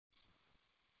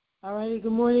All right,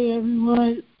 good morning,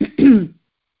 everyone.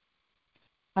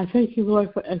 I thank you,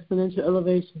 Lord, for exponential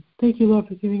elevation. Thank you, Lord,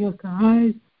 for giving us the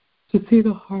eyes to see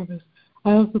the harvest.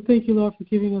 I also thank you, Lord, for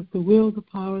giving us the will, the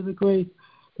power, the grace,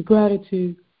 the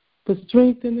gratitude, the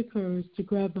strength, and the courage to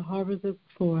grab the harvest that's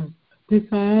before us. This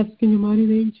I ask in your mighty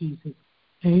name, Jesus.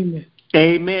 Amen.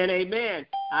 Amen, amen.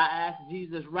 I ask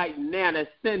Jesus right now to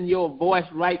send your voice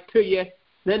right to you.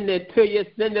 Send it to you.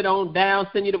 Send it on down.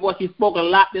 Send you the voice. She spoke a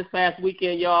lot this past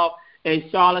weekend, y'all, in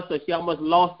Charlotte, so she almost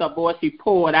lost her voice. She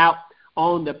poured out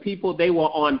on the people. They were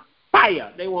on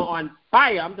fire. They were on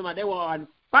fire. I'm talking about they were on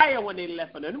fire when they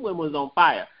left. And the women was on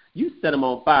fire. You set them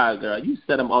on fire, girl. You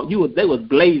set them on. They was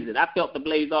blazing. I felt the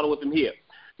blaze all the way from here.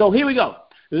 So here we go.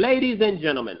 Ladies and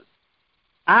gentlemen,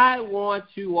 I want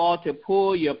you all to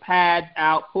pull your pads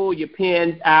out, pull your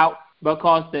pens out,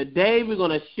 because today we're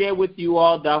going to share with you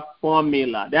all the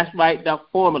formula. That's right, the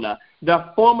formula.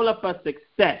 The formula for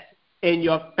success in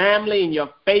your family, in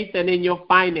your faith, and in your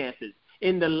finances,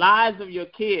 in the lives of your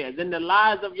kids, in the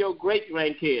lives of your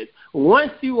great-grandkids.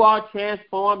 Once you all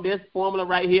transform this formula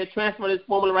right here, transfer this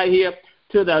formula right here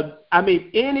to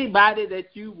anybody that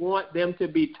you want them to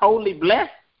be totally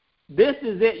blessed, this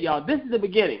is it, y'all. This is the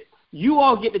beginning. You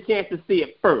all get the chance to see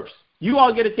it first. You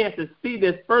all get a chance to see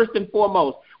this first and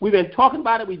foremost. We've been talking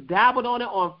about it. We dabbled on it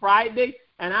on Friday,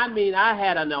 and I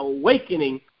had an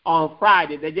awakening on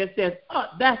Friday that just says, oh,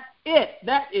 that's it.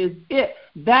 That is it.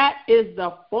 That is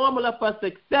the formula for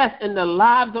success in the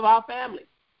lives of our family.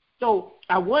 So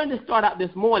I wanted to start out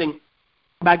this morning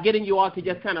by getting you all to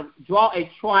just kind of draw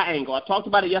a triangle. I talked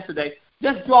about it yesterday.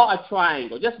 Just draw a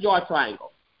triangle. Just draw a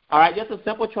triangle. All right, just a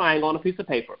simple triangle on a piece of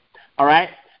paper. All right.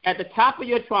 At the top of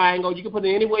your triangle, you can put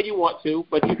it any way you want to,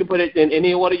 but you can put it in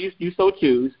any order you so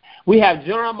choose. We have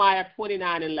Jeremiah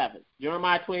 29:11.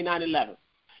 Jeremiah 29:11.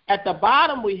 At the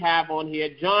bottom, we have on here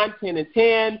John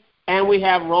 10:10, and we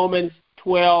have Romans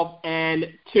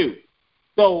 12:2.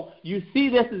 So you see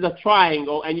this is a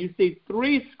triangle, and you see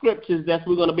three scriptures that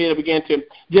we're going to be able to begin to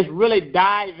just really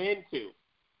dive into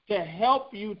to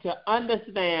help you to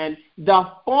understand the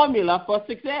formula for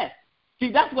success.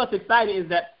 See, that's what's exciting is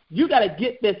that you got to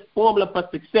get this formula for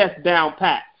success down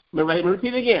pat. Let me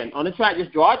repeat it again. On the track,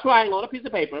 just draw a triangle on a piece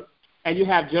of paper, and you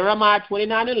have Jeremiah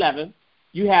 29:11,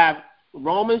 you have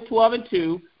Romans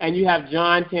 12:2, and you have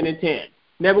John 10:10.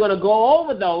 Now we're going to go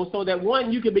over those so that,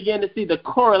 one, you can begin to see the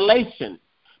correlation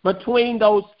between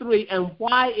those three and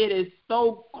why it is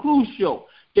so crucial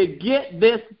to get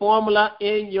this formula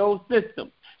in your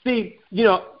system. See,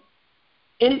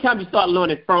 anytime you start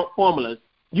learning formulas,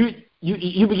 you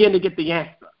begin to get the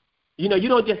answer. You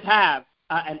don't just have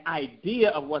an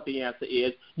idea of what the answer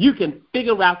is. You can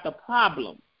figure out the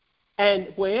problem. And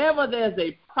wherever there's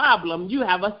a problem, you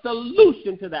have a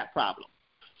solution to that problem.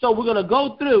 So we're going to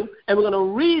go through and we're going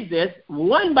to read this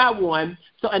one by one.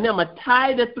 And then I'm going to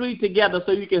tie the three together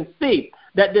so you can see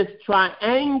that this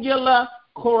triangular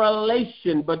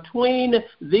correlation between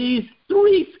these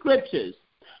three scriptures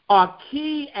are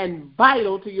key and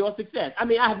vital to your success. I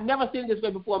have never seen it this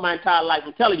way before in my entire life.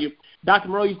 I'm telling you, Dr.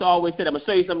 Monroe used to always say, I'm going to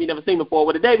show you something you've never seen before.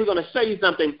 Well, today we're going to show you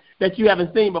something that you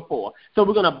haven't seen before. So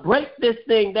we're going to break this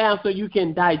thing down so you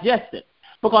can digest it.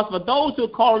 Because for those who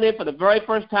are calling in for the very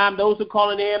first time, those who are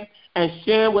calling in and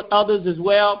sharing with others as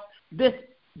well, this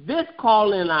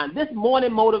call-in line, this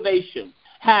morning motivation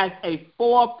has a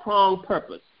four-pronged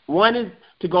purpose. One is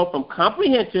to go from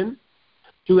comprehension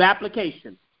to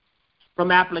application. From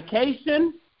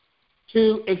application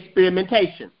to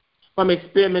experimentation. From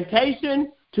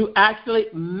experimentation to actually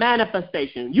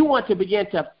manifestation. You want to begin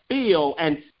to feel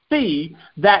and see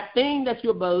that thing that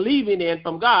you're believing in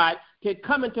from God can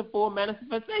come into full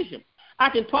manifestation. I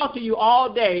can talk to you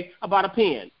all day about a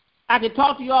pen. I can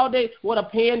talk to you all day what a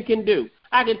pen can do.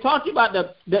 I can talk to you about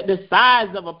the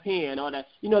size of a pen or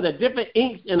the different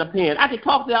inks in a pen. I can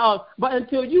talk to you all, but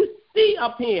until you see a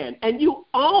pen and you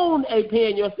own a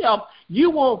pen yourself, you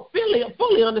won't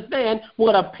fully understand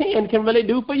what a pen can really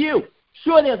do for you.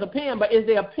 Sure, there's a pen, but is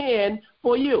there a pen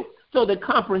for you? So the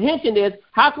comprehension is,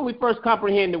 how can we first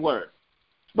comprehend the word?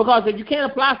 Because if you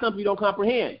can't apply something, you don't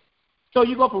comprehend. So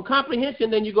you go from comprehension,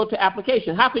 then you go to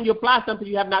application. How can you apply something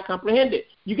you have not comprehended?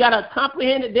 You got to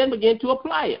comprehend it, then begin to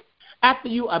apply it. After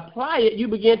you apply it, you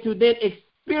begin to then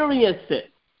experience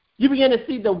it. You begin to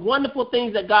see the wonderful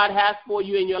things that God has for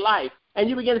you in your life. And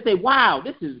you begin to say, wow,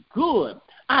 this is good.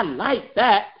 I like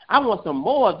that. I want some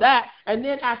more of that. And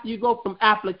then after you go from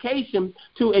application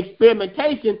to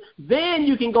experimentation, then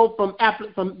you can go from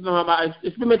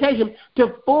experimentation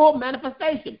to full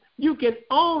manifestation. You can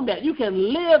own that. You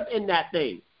can live in that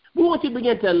thing. We want you to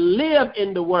begin to live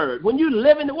in the Word. When you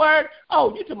live in the Word,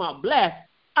 you're talking about blessed.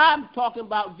 I'm talking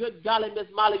about good golly, Miss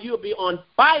Molly, you'll be on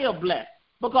fire blessed.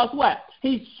 Because what?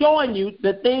 He's showing you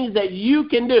the things that you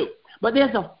can do. But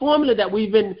there's a formula that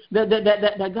we've been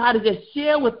that God has just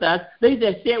shared with us. They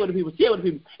just share with the people. Share with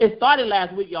the people. It started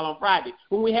last week, y'all, on Friday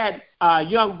when we had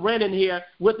young Brennan here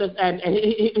with us, and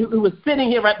he was sitting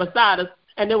here right beside us,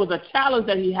 and there was a challenge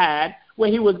that he had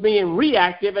where he was being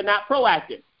reactive and not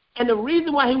proactive. And the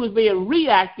reason why he was being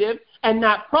reactive and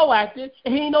not proactive,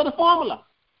 he didn't know the formula.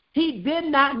 He did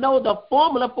not know the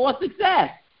formula for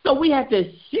success. So we had to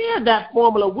share that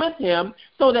formula with him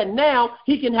so that now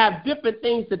he can have different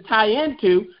things to tie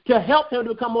into to help him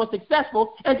to become more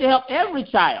successful and to help every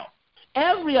child,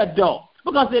 every adult.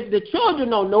 Because if the children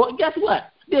don't know it, guess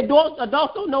what? The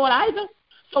adults don't know it either.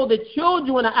 So the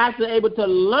children are actually able to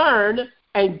learn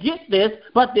and get this,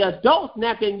 but the adults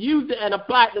now can use it and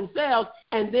apply it themselves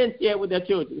and then share it with their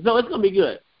children. So it's going to be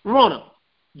good. Rona,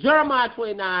 Jeremiah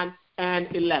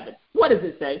 29:11. What does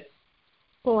it say?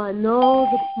 For I know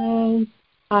the plans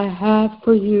I have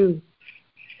for you,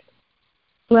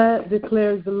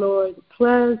 declares the Lord,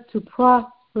 plans to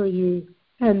prosper you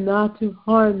and not to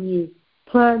harm you,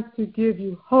 plans to give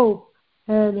you hope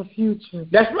and a future.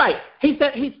 That's right. He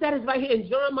said it right here in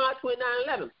Jeremiah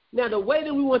 29:11. Now, the way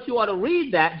that we want you all to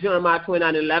read that, Jeremiah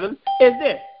 29:11, is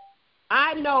this.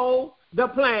 I know the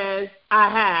plans I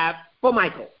have for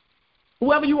Michael.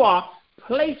 Whoever you are,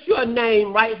 place your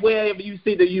name right wherever you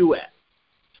see the U at.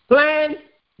 Plans,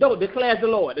 no, declares the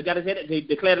Lord. They got to say that. They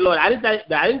declare the Lord. I didn't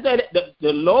say that.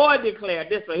 The Lord declared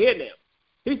this for here now.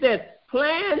 He says,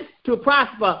 plans to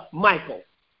prosper Michael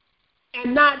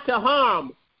and not to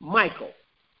harm Michael.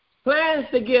 Plans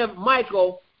to give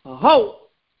Michael a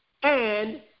hope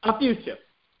and a future.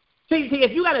 See,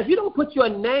 if you don't put your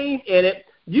name in it,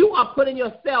 you are putting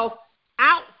yourself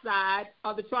outside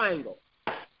of the triangle.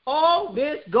 Oh,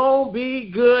 this gonna be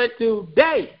good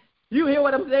today. You hear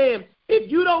what I'm saying? If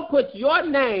you don't put your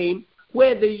name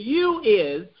where the U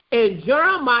is in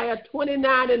Jeremiah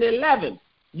 29:11,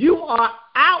 you are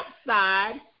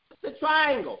outside the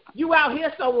triangle. You out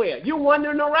here somewhere. You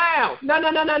wandering around.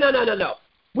 No.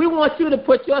 We want you to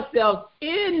put yourself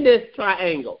in this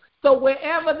triangle. So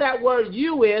wherever that word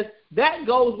you is, that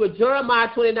goes with Jeremiah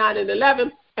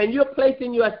 29:11, and you're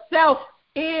placing yourself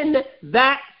in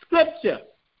that scripture.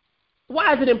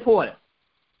 Why is it important?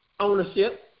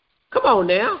 Ownership. Come on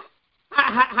now.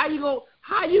 How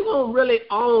you gonna really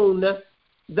own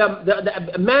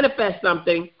the manifest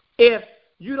something if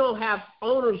you don't have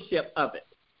ownership of it,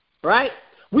 right?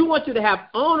 We want you to have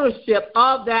ownership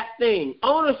of that thing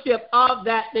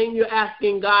you're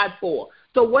asking God for.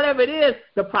 So whatever it is,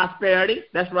 the prosperity,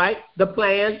 that's right. The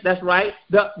plans, that's right.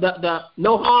 The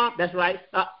no harm, that's right.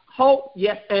 Hope,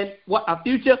 yes, and what a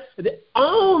future.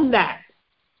 Own that.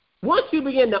 Once you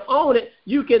begin to own it,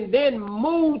 you can then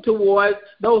move towards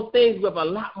those things with a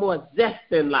lot more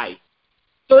zest in life.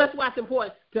 So that's why it's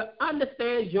important to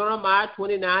understand Jeremiah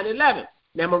 29:11.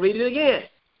 Now I'm going to read it again.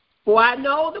 For I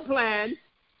know the plan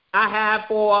I have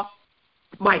for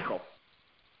Michael,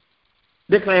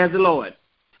 declares the Lord.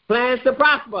 Plans to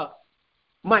prosper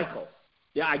Michael.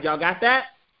 Yeah, y'all got that?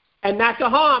 And not to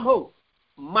harm who?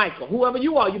 Michael. Whoever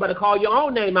you are, you better call your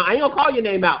own name out. I ain't going to call your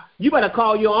name out. You better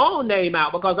call your own name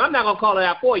out because I'm not going to call it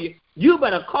out for you. You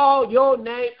better call your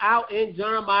name out in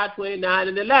Jeremiah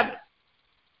 29:11.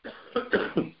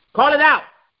 Call it out.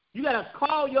 You got to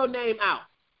call your name out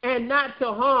and not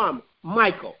to harm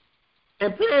Michael.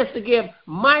 And plans to give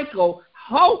Michael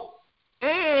hope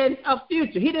and a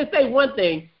future. He didn't say one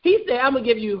thing. He said, I'm going to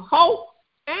give you hope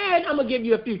and I'm going to give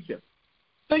you a future.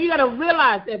 So you got to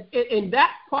realize that in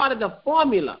that part of the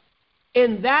formula,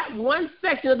 in that one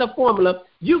section of the formula,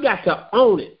 you got to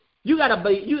own it. You got to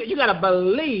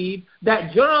believe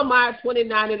that Jeremiah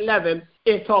 29:11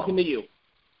 is talking to you.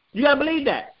 You got to believe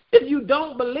that. If you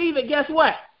don't believe it, guess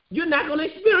what? You're not going to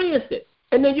experience it.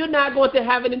 And then you're not going to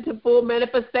have it into full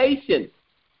manifestation.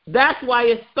 That's why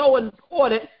it's so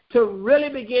important to really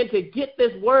begin to get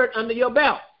this word under your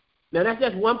belt. Now, that's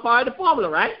just one part of the formula,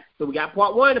 right? So we got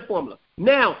part one of the formula.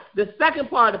 Now, the second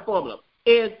part of the formula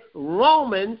is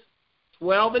Romans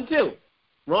 12:2.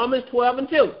 Romans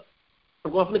 12:2.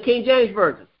 I'm going from the King James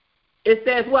Version. It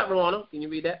says what, Rona? Can you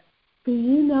read that? Be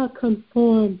ye not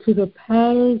conformed to the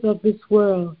patterns of this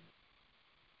world,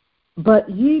 but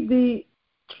ye be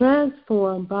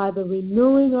transformed by the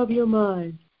renewing of your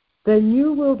mind. Then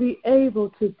you will be able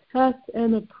to test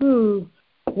and approve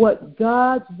what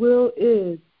God's will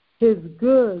is, his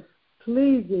good,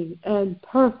 pleasing, and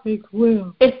perfect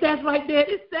will. It says right there,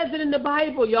 it says it in the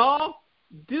Bible, y'all.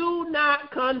 Do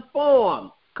not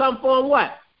conform. Conform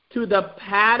what? To the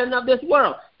pattern of this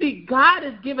world. See, God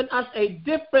has given us a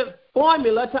different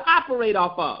formula to operate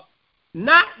off of.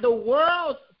 Not the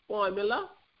world's formula,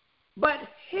 but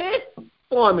his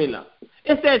formula.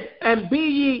 It says, and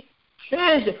be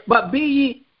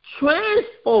ye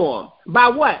transformed by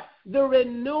what? The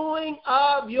renewing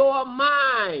of your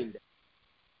mind.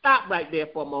 Stop right there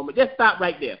for a moment. Just stop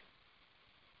right there.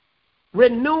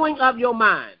 Renewing of your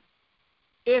mind.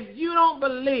 If you don't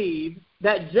believe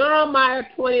that Jeremiah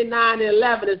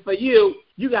 29:11 is for you,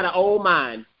 you got an old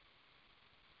mind.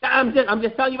 I'm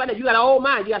just telling you right now, you got an old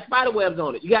mind. You got spider webs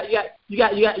on it. You got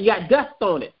dust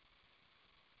on it.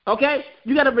 Okay?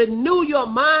 You got to renew your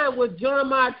mind with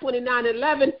Jeremiah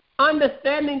 29:11,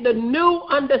 understanding the new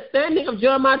understanding of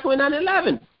Jeremiah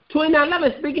 29:11.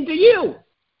 29:11 is speaking to you.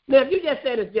 Now, if you just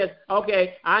said it's just,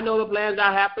 okay, I know the plans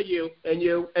I have for you, and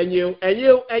you, and you, and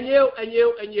you, and you, and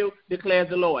you, and you, declares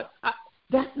the Lord.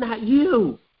 That's not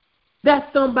you.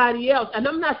 That's somebody else. And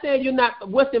I'm not saying you're not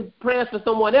wishing prayers for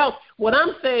someone else. What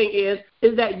I'm saying is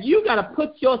that you got to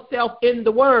put yourself in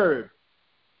the Word.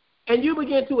 And you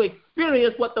begin to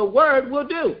experience what the Word will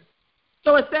do.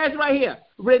 So it says right here,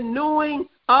 renewing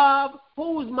of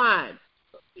whose mind?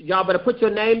 Y'all better put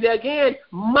your name there again.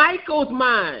 Michael's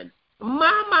mind.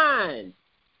 My mind.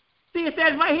 See, it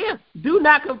says right here, do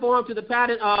not conform to the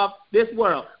pattern of this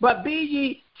world, but be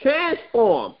ye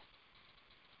transformed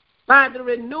by the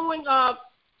renewing of,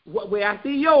 where I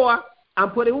see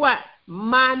I'm putting what?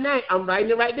 My name. I'm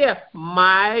writing it right there.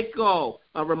 Michael.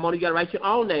 Ramona, you got to write your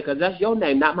own name because that's your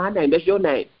name, not my name. That's your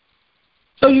name.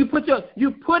 So you put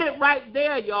it right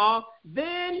there, y'all.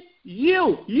 Then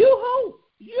you who?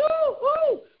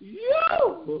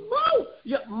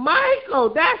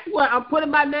 Michael, that's what I'm putting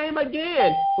my name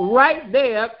again. Right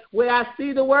there where I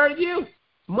see the word you.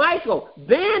 Michael.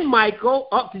 Then Michael,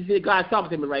 God's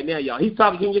talking to me right now, y'all. He's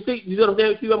talking to you. See, you know what I'm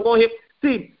saying? See where I'm going here?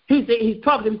 See, he's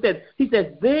talking to me. He says,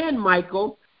 then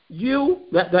Michael, you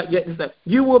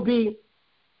will be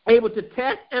able to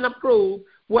test and approve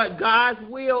what God's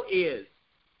will is.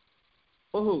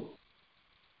 For who?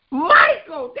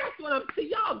 Michael, that's what I'm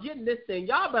saying. Y'all getting this thing.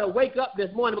 Y'all better wake up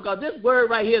this morning because this word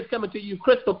right here is coming to you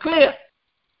crystal clear.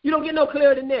 You don't get no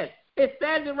clearer than this. It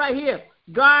says it right here.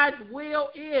 God's will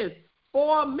is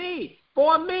for me.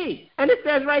 And it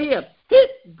says right here, his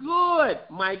good,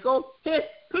 Michael, his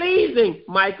pleasing,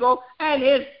 Michael, and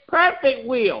his perfect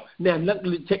will. Now, look,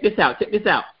 check this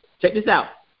out.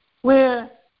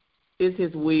 Where is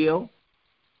his will?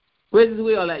 Where's his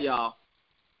will at, y'all?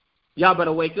 Y'all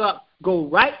better wake up. Go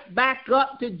right back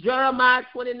up to Jeremiah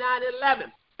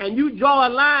 29:11, and you draw a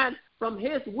line from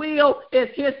his will is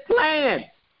his plan.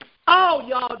 Oh,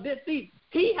 y'all,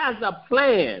 he has a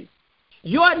plan.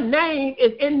 Your name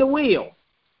is in the will,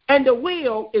 and the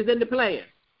will is in the plan.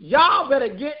 Y'all better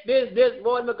get this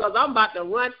morning because I'm about to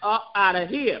run up out of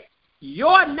here.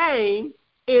 Your name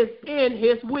is in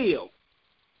his will.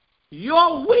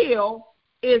 Your will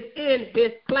is in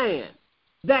his plan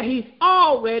that he's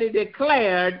already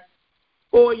declared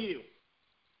for you.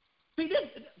 See,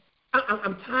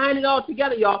 I'm tying it all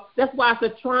together, y'all. That's why it's a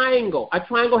triangle. A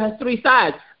triangle has three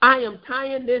sides. I am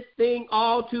tying this thing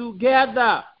all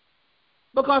together.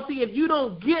 Because, see, if you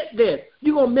don't get this,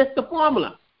 you're going to miss the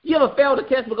formula. You ever failed a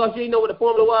test because you didn't know what the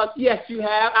formula was? Yes, you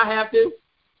have. I have to.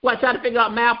 Well, I try to figure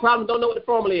out math problems, don't know what the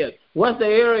formula is. What's the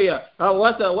area?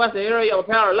 What's the area of a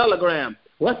parallelogram?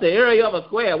 What's the area of a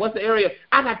square? What's the area?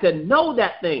 I got to know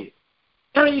that thing.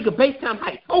 Area you can FaceTime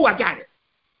height. Oh, I got it.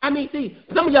 I mean, see,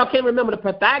 some of y'all can't remember the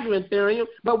Pythagorean theorem,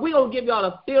 but we're going to give y'all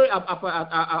a theory,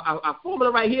 a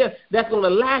formula right here that's going to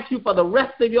last you for the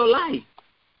rest of your life.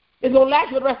 It's going to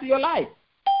last you the rest of your life.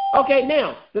 Okay,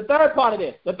 now, the third part of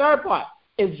this. The third part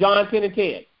is John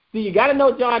 10:10. See, you got to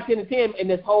know John 10:10 in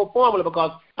this whole formula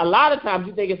because a lot of times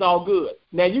you think it's all good.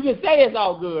 Now, you can say it's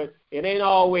all good. It ain't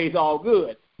always all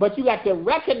good. But you got to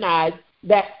recognize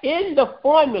that in the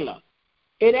formula,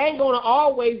 it ain't going to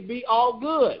always be all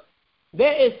good.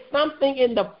 There is something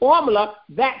in the formula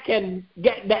that can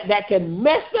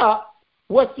mess up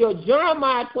what your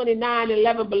Jeremiah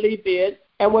 29:11 belief is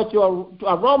and what your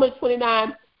Romans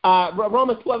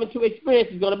 12:2 experience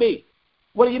is going to be.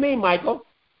 What do you mean, Michael?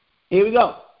 Here we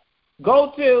go.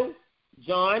 Go to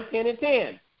John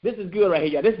 10:10. This is good right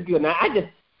here, y'all. This is good. Now,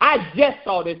 I just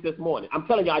saw this morning. I'm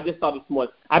telling you, I just saw this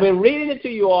morning. I've been reading it to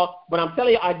you all, but I'm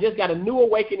telling you, I just got a new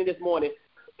awakening this morning.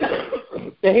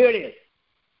 And here it is.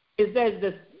 It says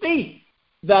the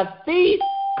thief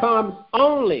comes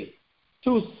only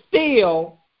to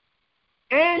steal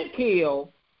and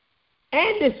kill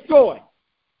and destroy.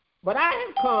 But I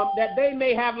have come that they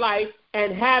may have life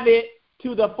and have it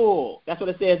to the full. That's what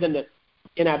it says in the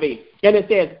NIV. And it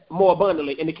says more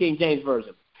abundantly in the King James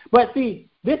Version. But see,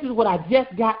 This is what I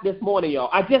just got this morning, y'all.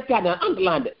 I just got it. I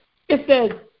underlined it. It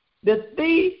says, the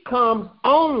thief comes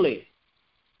only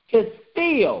to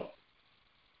steal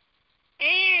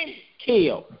and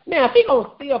kill. Now, if he going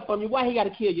to steal from you, why he got to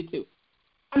kill you too?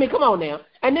 I mean, come on now.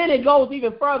 And then it goes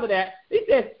even further that it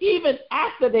says, even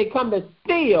after they come to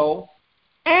steal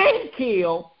and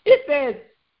kill, it says,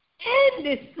 and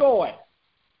destroy.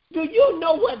 Do you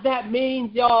know what that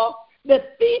means, y'all? The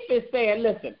thief is saying,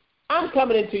 listen, I'm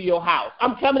coming into your house.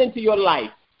 I'm coming into your life.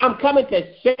 I'm coming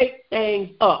to shake things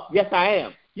up. Yes, I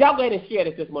am. Y'all go ahead and share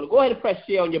this morning. Go ahead and press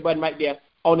share on your button right there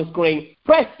on the screen.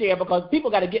 Press share because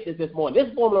people got to get this morning.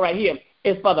 This formula right here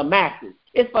is for the masses.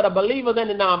 It's for the believers and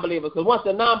the non-believers. Because once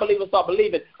the non-believers start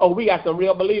believing, oh, we got some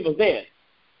real believers then.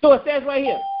 So it says right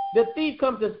here, the thief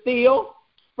comes to steal.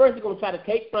 First he's going to try to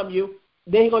take from you.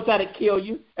 Then he's going to try to kill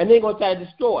you. And then he's going to try to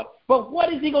destroy. But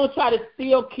what is he going to try to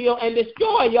steal, kill, and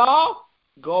destroy, y'all?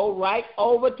 Go right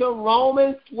over to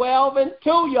Romans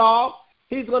 12:2, y'all.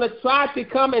 He's going to try to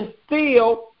come and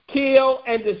steal, kill,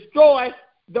 and destroy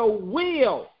the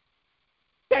will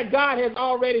that God has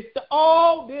already.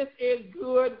 Oh, this is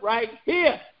good right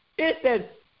here. It says,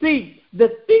 thief. The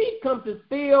thief comes to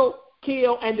steal,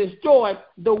 kill, and destroy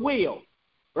the will,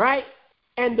 right?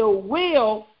 And the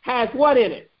will has what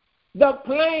in it? The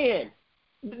plan.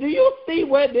 Do you see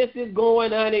where this is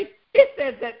going, honey? It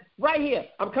says that right here.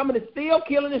 I'm coming to steal,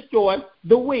 kill, and destroy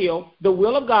the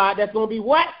will of God. That's going to be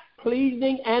what?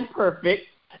 Pleasing and perfect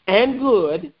and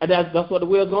good. And that's what the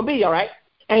will is going to be, all right?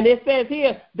 And it says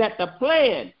here that the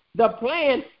plan,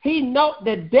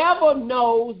 the devil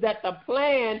knows that the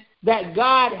plan that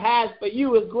God has for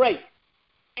you is great.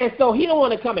 And so he don't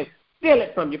want to come and steal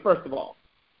it from you, first of all.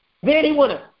 Then he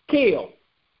want to kill.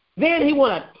 Then he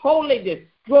want to totally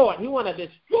destroy it. He want to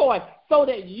destroy so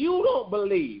that you don't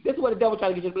believe. This is what the devil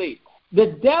trying to get you to believe.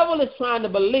 The devil is trying to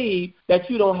believe that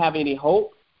you don't have any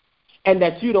hope and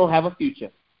that you don't have a future.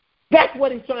 That's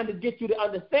what he's trying to get you to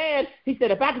understand. He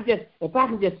said, if I can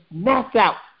just snatch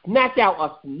out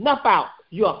or snuff out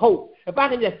your hope, if I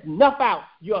can just snuff out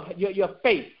your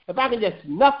faith, if I can just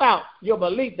snuff out your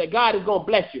belief that God is going to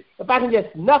bless you, if I can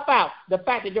just snuff out the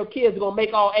fact that your kids are going to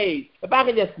make all A's, if I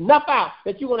can just snuff out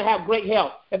that you're going to have great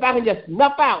health, if I can just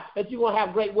snuff out that you're going to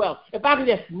have great wealth, if I can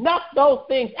just snuff those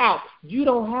things out, you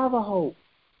don't have a hope.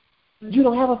 You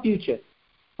don't have a future.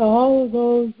 All of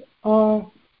those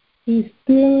are he's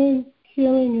stealing,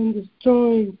 killing, and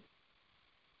destroying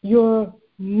your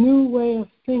new way of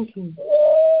thinking.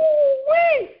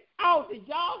 Woo-wee! Oh, did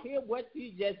y'all hear what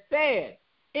she just said?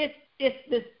 It's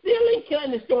the stealing,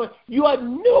 killing, destroying your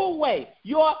new way,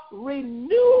 your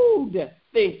renewed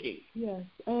thinking. Yes,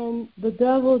 and the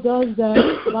devil does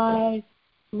that by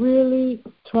really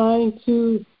trying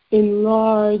to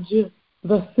enlarge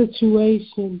the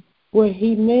situation, where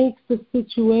he makes the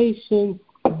situation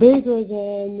bigger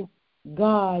than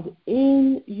God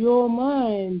in your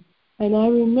mind. And I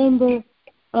remember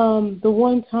the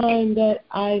one time that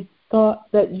I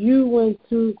thought that you went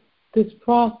through this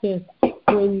process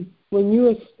when you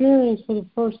experienced for the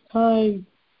first time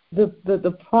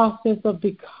the process of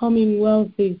becoming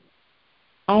wealthy.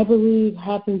 I believe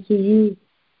happened to you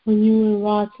when you were in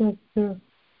Rochester,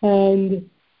 and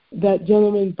that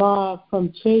gentleman Bob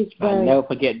from Chase Bank. I'll never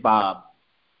forget Bob.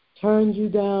 Turned you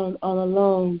down on a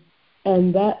loan,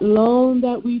 and that loan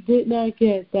that we did not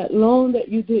get, that loan that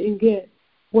you didn't get,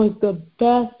 was the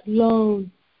best loan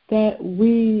that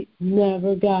we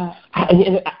never got.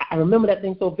 I remember that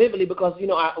thing so vividly because, we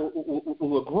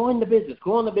were growing the business.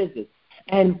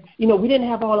 And, we didn't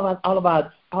have all of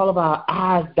our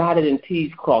I's dotted and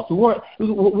T's crossed.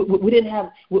 We didn't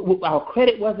have, our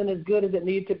credit wasn't as good as it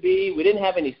needed to be. We didn't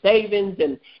have any savings.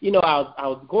 And, I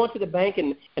was going to the bank,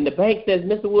 and the bank says,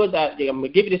 Mr. Woods, I'm going to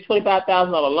give you this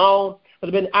 $25,000 loan.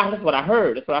 That's what I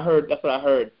heard. That's what I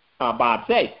heard Bob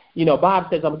say. Bob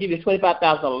says, I'm going to give you a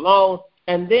 $25,000 loan.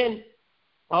 And then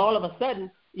all of a sudden,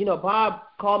 Bob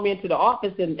called me into the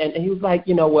office, and he was like,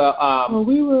 well,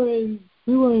 we were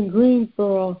in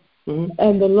Greensboro, mm-hmm.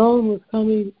 and the loan was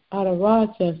coming out of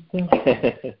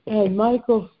Rochester. And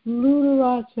Michael flew to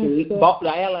Rochester. Bought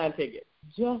the airline ticket.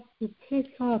 Just to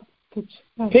pick up the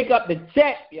check. Pick up the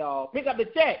check, y'all. Pick up the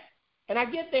check. And I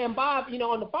get there, and Bob,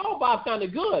 on the phone, Bob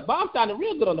sounded good. Bob sounded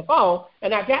real good on the phone.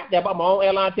 And I got there, bought my own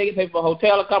airline ticket, paid for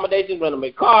hotel accommodations, rented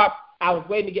my car. I was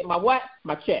waiting to get my what?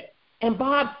 My check. And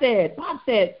Bob said,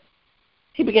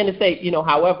 he began to say,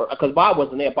 however, because Bob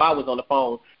wasn't there. Bob was on the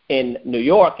phone in New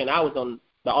York, and I was on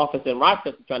the office in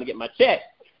Rochester trying to get my check.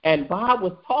 And Bob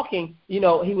was talking, he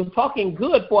was talking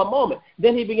good for a moment.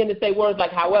 Then he began to say words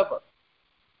like, however.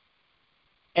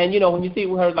 And, when you see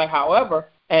words like, however,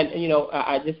 And,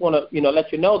 I just want to,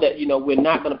 let you know that, we're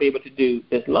not going to be able to do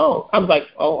this loan. I was like,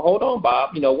 oh, hold on,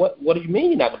 Bob. What do you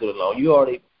mean you're not going to do the loan? You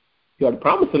already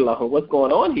promised the loan. What's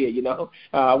going on here,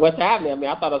 What's happening? I mean,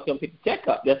 I thought I was going to pick the check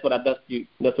up. That's what I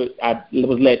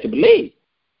was led to believe.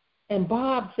 And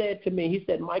Bob said to me, he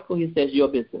said, Michael, he says, your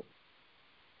business.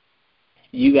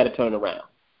 You got to turn around.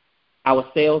 Our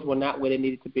sales were not where they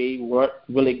needed to be. We weren't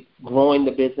really growing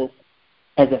the business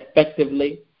as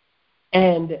effectively.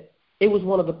 And it was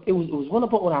one of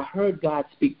when I heard God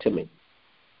speak to me.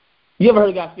 You ever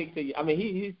heard God speak to you? I mean,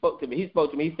 he spoke to me. He said, who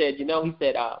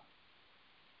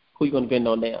are you going to depend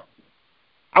on now?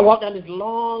 I walked down this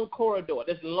long corridor. I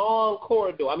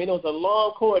mean, it was a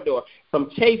long corridor from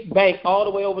Chase Bank all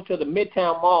the way over to the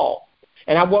Midtown Mall.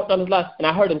 And I walked down this line, and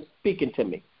I heard him speaking to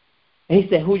me. And he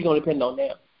said, who are you going to depend on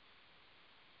now?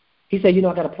 He said, I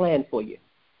got a plan for you,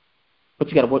 but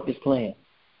you got to work this plan.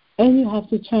 And you have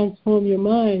to transform your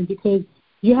mind, because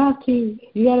you got to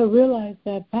realize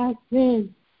that back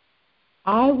then,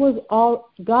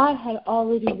 God had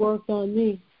already worked on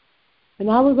me, and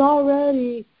I was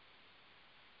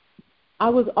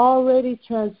already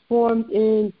transformed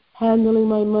in handling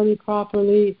my money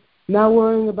properly, not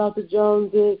worrying about the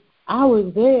Joneses. I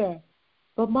was there,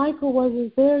 but Michael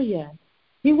wasn't there yet.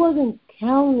 He wasn't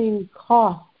counting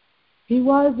costs. He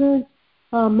wasn't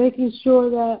making sure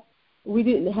that we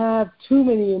didn't have too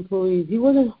many employees. He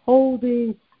wasn't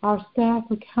holding our staff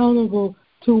accountable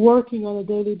to working on a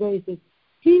daily basis.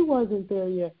 He wasn't there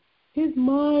yet. His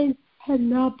mind had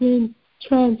not been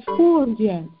transformed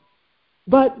yet.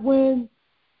 But when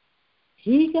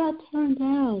he got turned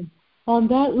down on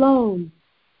that loan,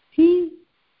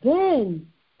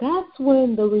 that's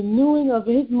when the renewing of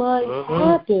his mind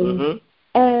happened,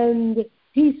 and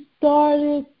he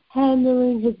started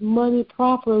handling his money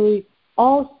properly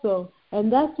also.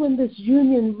 And that's when this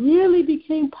union really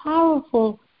became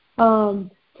powerful.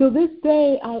 Till this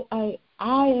day, I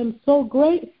am so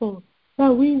grateful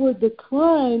that we were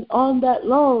declined on that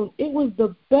loan. It was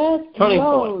the best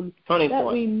loan that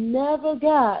we never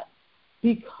got,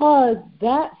 because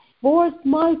that forced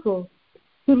Michael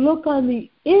to look on the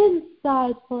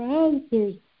inside for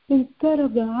answers instead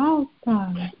of the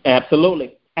outside.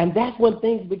 Absolutely. And that's when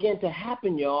things began to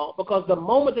happen, y'all, because the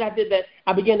moment that I did that,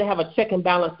 I began to have a check and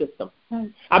balance system.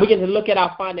 I began to look at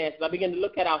our finances. I began to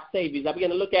look at our savings. I began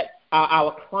to look at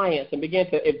our clients and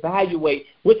began to evaluate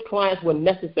which clients were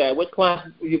necessary, which clients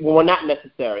were not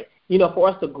necessary, for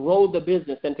us to grow the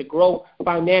business and to grow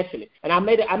financially. And I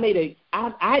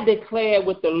declared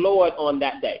with the Lord on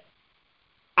that day.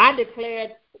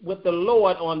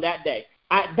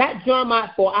 That Jeremiah,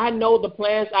 for I know the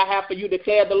plans I have for you,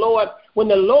 declared the Lord. When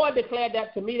the Lord declared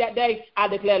that to me that day, I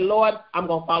declared, Lord, I'm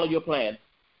going to follow your plan.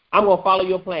 I'm going to follow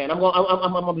your plan. I'm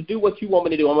going to do what you want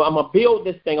me to do. I'm going to build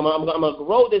this thing. I'm going to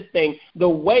grow this thing the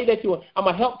way that you want. I'm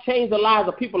going to help change the lives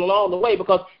of people along the way,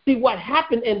 because, see, what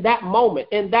happened in that moment,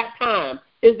 in that time,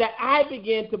 is that I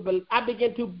began to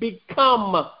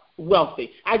become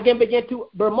wealthy.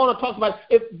 Ramona talks about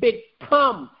it,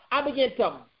 become. I began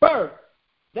to birth.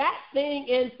 That thing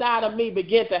inside of me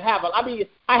began to happen. I mean,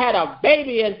 I had a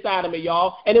baby inside of me,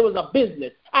 y'all, and it was a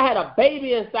business. I had a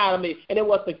baby inside of me, and it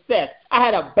was success. I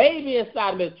had a baby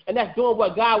inside of me, and that's doing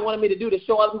what God wanted me to do to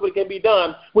show other people it can be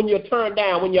done when you're turned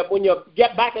down, when you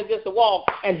get back against the wall,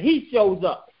 and he shows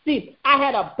up. See, I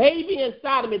had a baby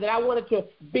inside of me that I wanted to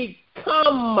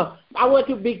become. I wanted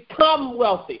to become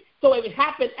wealthy. So it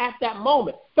happened at that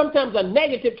moment. Sometimes a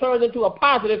negative turns into a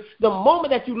positive. The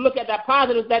moment that you look at that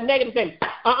positive, that negative thing,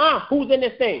 who's in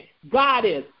this thing? God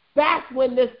is. That's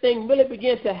when this thing really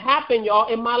begins to happen,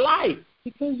 y'all, in my life.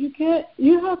 Because you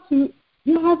have to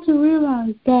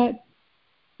realize that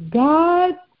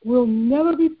God will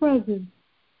never be present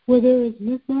where there is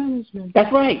mismanagement.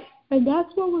 That's right. And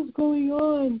that's what was going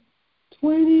on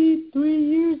 23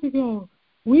 years ago.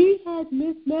 We had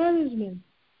mismanagement.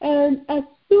 And as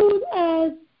soon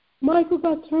as Michael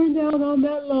got turned down on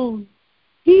that loan,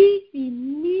 he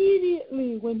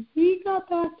immediately, when he got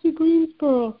back to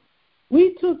Greensboro,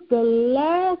 we took the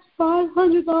last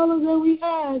 $500 that we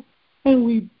had and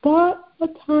we bought a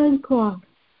time clock.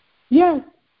 Yes,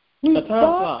 we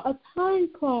bought a time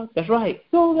clock. That's right.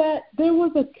 So that there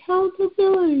was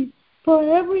accountability for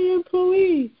every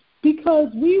employee,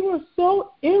 because we were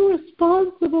so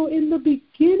irresponsible in the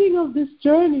beginning of this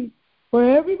journey,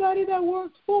 where everybody that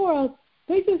worked for us,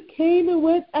 they just came and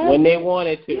went when they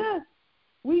wanted to. Yes.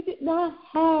 We did not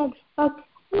have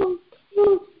accountability.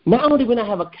 Not only did we not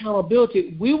have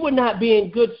accountability, we were not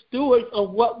being good stewards of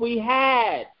what we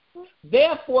had.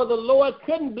 Therefore, the Lord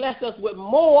couldn't bless us with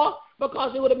more,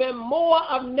 because it would have been more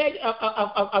of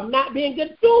not being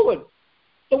good stewards.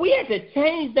 So we had to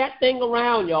change that thing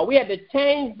around, y'all. We had to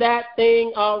change that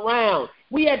thing around.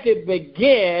 We had to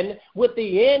begin with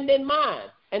the end in mind,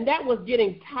 and that was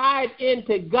getting tied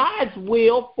into God's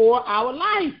will for our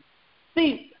life.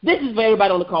 See, this is for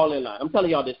everybody on the call-in line. I'm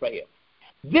telling y'all this right here.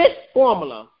 This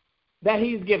formula that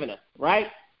he's given us, right?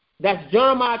 That's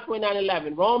Jeremiah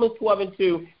 29:11, Romans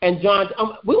 12:2, and John.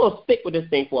 We're going to stick with this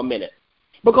thing for a minute.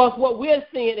 Because what we're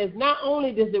seeing is not only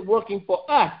is it working for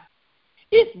us,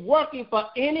 it's working for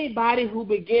anybody who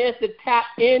begins to tap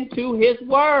into his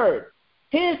word.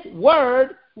 His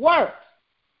word works.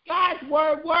 God's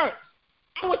word works.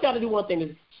 I want y'all to do one thing.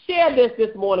 Is share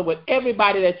this morning with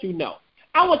everybody that you know.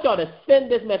 I want y'all to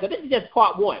send this message. This is just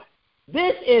part one.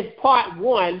 This is part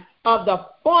one of the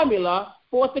formula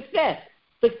for success.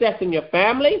 Success in your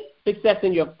family, success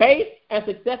in your faith, and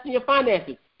success in your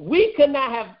finances. We could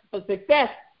not have success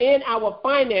in our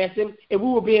finances if we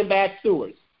were being bad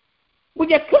stewards. We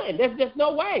just couldn't. There's just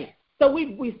no way. So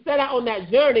we set out on that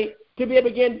journey to be able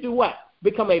to begin to do what?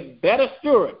 Become a better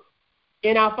steward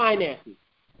in our finances,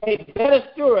 a better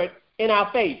steward in our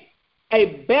faith,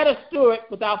 a better steward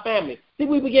with our family. See,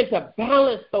 we begin to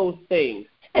balance those things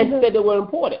and said they were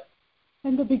important.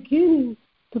 And the beginning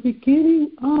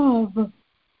of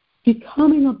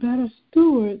becoming a better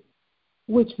steward,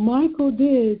 which Michael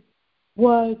did,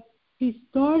 was he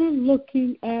started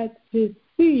looking at his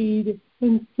seed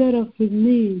instead of his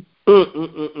needs.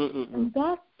 And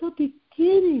that's the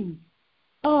beginning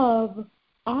of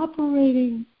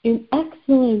operating in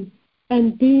excellence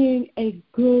and being a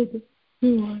good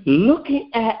steward. Looking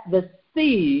at the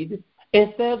seed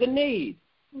instead of the need.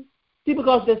 See,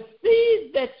 because the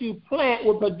seeds that you plant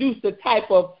will produce the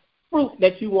type of fruit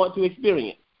that you want to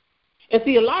experience. And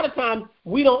see, a lot of times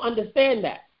we don't understand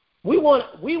that. We want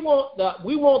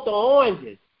the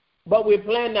oranges, but we're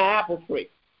planting the apple tree.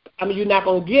 I mean, you're not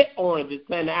going to get oranges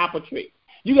planting the apple tree.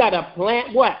 You got to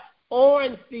plant what?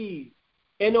 Orange seeds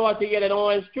in order to get an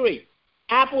orange tree.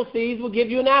 Apple seeds will give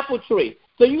you an apple tree.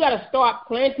 So you got to start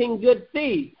planting good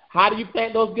seeds. How do you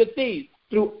plant those good seeds?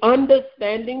 Through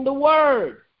understanding the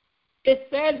word. It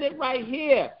says it right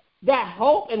here. That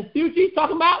hope and future he's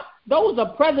talking about, those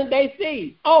are present-day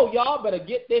seeds. Oh, y'all better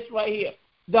get this right here.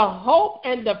 The hope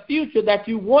and the future that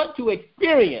you want to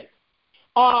experience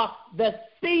are the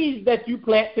seeds that you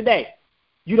plant today.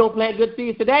 You don't plant good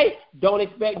seeds today, don't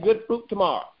expect good fruit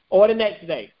tomorrow or the next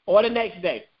day or the next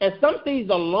day. And some seeds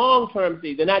are long-term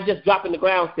seeds. They're not just dropping the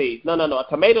ground seeds. No. A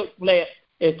tomato plant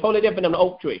is totally different than an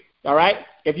oak tree, all right?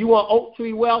 If you want oak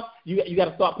tree wealth, you got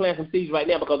to start planting some seeds right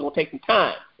now because it's going to take some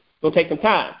time. It's going to take some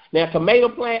time. Now, tomato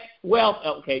plant wealth,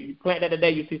 okay, you plant that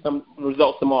today, you see some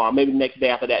results tomorrow. Maybe the next day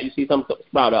after that, you see some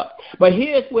sprout up. But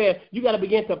here's where you got to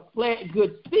begin to plant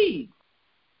good seeds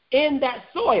in that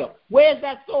soil. Where's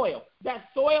that soil? That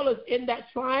soil is in that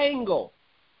triangle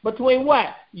between what?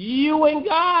 You and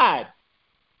God.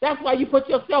 That's why you put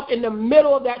yourself in the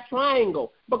middle of that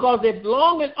triangle. Because as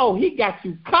long as, he got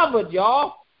you covered,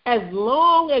 y'all. As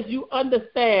long as you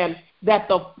understand that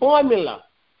the formula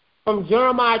from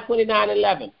Jeremiah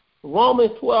 29:11,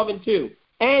 Romans 12:2,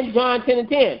 and John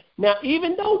 10:10. Now,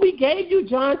 even though we gave you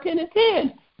John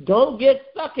 10:10, don't get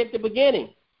stuck at the beginning.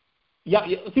 Yeah,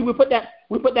 see, we put that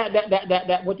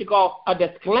what you call a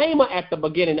disclaimer at the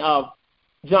beginning of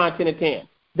John 10:10,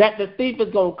 that the thief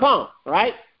is going to come,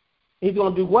 right? He's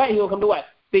going to do what? He's going to come to what?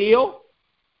 Steal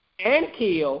and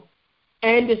kill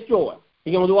and destroy.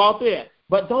 He's going to do all three of that.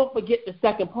 But don't forget the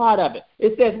second part of it.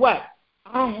 It says what?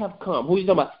 I have come. Who are you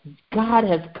talking about? God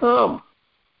has come.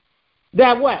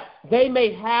 That what? They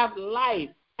may have life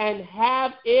and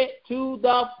have it to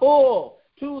the full,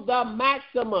 to the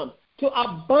maximum, to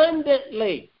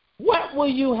abundantly. What will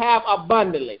you have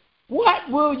abundantly? What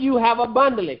will you have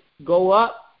abundantly? Go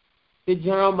up to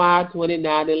Jeremiah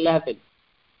 29:11.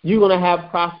 You're going to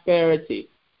have prosperity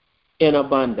in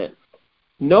abundance.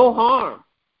 No harm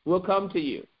will come to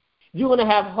you. You're going to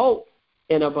have hope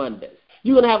in abundance.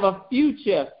 You're going to have a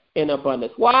future in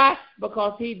abundance. Why?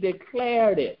 Because he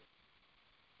declared it.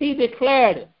 He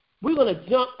declared it. We're going to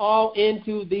jump all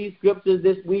into these scriptures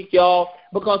this week, y'all,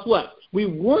 because what? We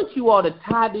want you all to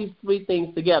tie these three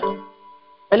things together.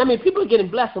 And, I mean, people are getting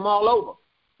blessed from all over.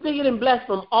 They're getting blessed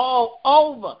from all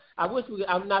over.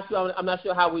 I'm not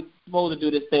sure how we're supposed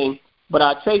to do this thing,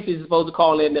 but Tracy's supposed to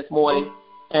call in this morning,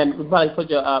 and we'll probably put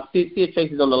your see if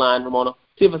Tracy's on the line, Ramona.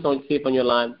 See if it's on your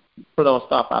line. Put it on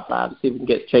star 55 to see if we can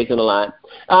get Tracy on the line.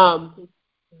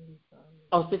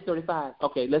 6:35.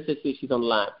 Okay, let's just see if she's on the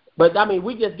line. But, I mean,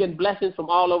 we're just getting blessings from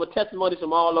all over, testimonies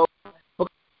from all over.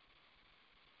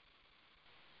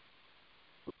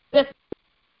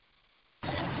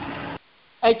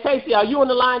 Hey, Tracy, are you on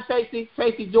the line, Tracy?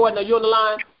 Tracy Jordan, are you on the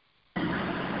line?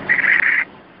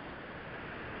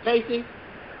 Tracy?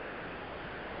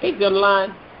 Tracy on the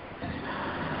line?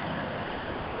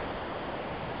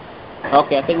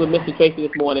 Okay, I think we're missing Tracy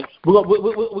this morning. We're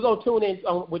gonna tune in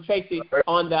with Tracy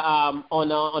on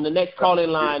the next calling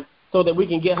line so that we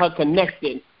can get her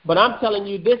connected. But I'm telling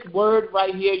you, this word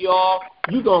right here, y'all,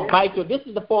 you're gonna bite your. This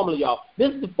is the formula, y'all.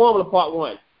 This is the formula, part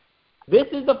 1. This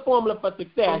is the formula for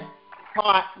success,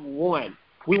 part 1.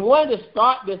 We wanted to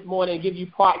start this morning and give you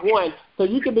part 1 so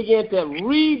you can begin to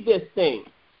read this thing.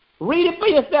 Read it for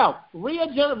yourself. Read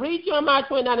Jeremiah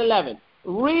 29:11.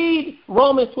 Read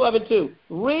Romans 12:2.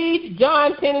 Read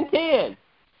John 10:10.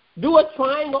 Do a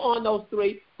triangle on those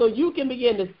 3 so you can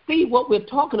begin to see what we're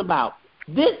talking about.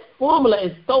 This formula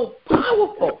is so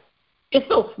powerful.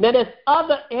 Now there's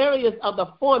other areas of the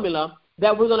formula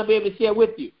that we're going to be able to share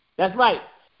with you. That's right.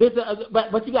 But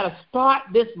you got to start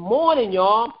this morning,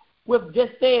 y'all, with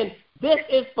just saying, this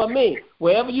is for me.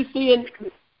 Wherever you see in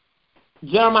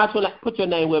Jeremiah 12, put your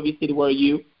name wherever you see the word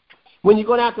you. When you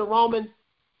go down to Romans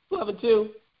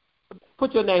 12:2,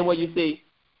 put your name where you see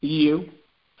you.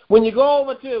 When you go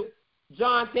over to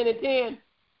John 10:10,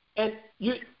 and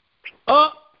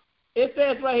it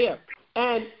says right here,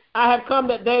 and I have come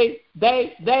that they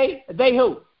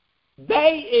who?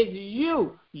 They is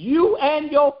you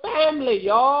and your family,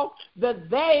 y'all. The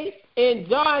they in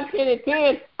John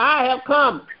 10:10, I have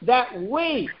come that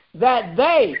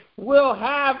they will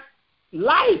have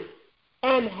life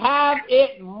and have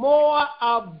it more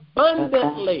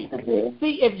abundantly.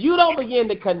 See, if you don't begin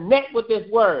to connect with this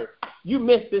word, you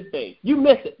miss this thing. You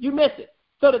miss it.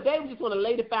 So today we just want to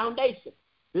lay the foundation.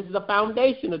 This is a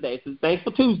foundation today. This is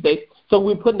Thankful Tuesday. So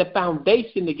we're putting the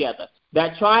foundation together.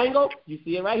 That triangle, you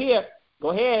see it right here. Go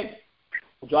ahead.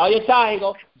 Draw your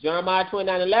triangle. Jeremiah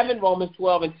 29:11, Romans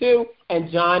 12:2, and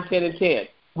John 10:10.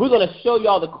 We're going to show you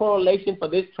all the correlation for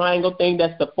this triangle thing.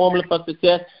 That's the formula for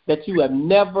success that you have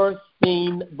never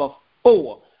seen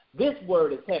before. This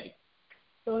word is heavy.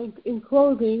 So in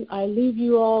closing, I leave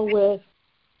you all with,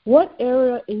 what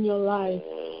area in your life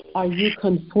are you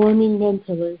conforming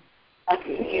mentally?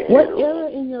 What area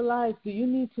in your life do you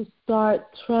need to start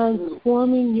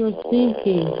transforming your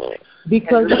thinking?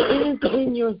 Because it is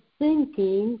in your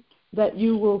thinking that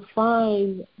you will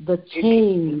find the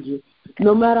change.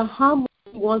 No matter how much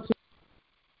you want to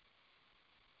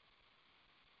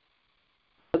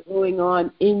going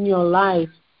on in your life,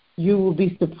 you will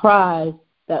be surprised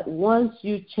that once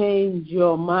you change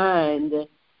your mind,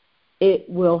 it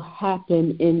will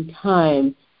happen in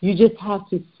time. You just have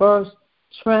to first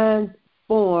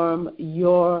transform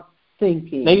your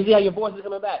thinking. Now you see how your voice is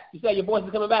coming back. See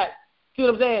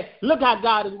what I'm saying? Look how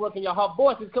God is working your heart.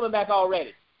 Voice is coming back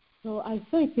already. So I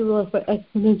thank you, Lord, for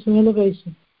exponential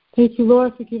elevation. Thank you,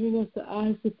 Lord, for giving us the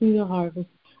eyes to see the harvest.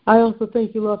 I also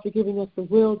thank you, Lord, for giving us the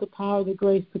will, the power, the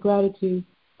grace, the gratitude,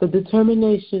 the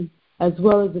determination, as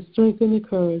well as the strength and the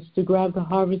courage to grab the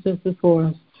harvest that's before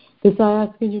us. This I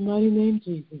ask in your mighty name,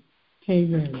 Jesus.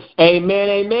 Amen. Amen,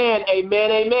 amen,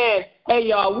 amen, amen. Hey,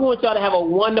 y'all, we want y'all to have a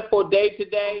wonderful day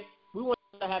today. We want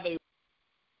y'all to have a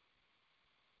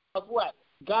what?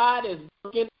 God is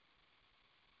working.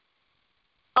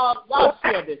 Y'all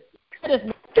share this.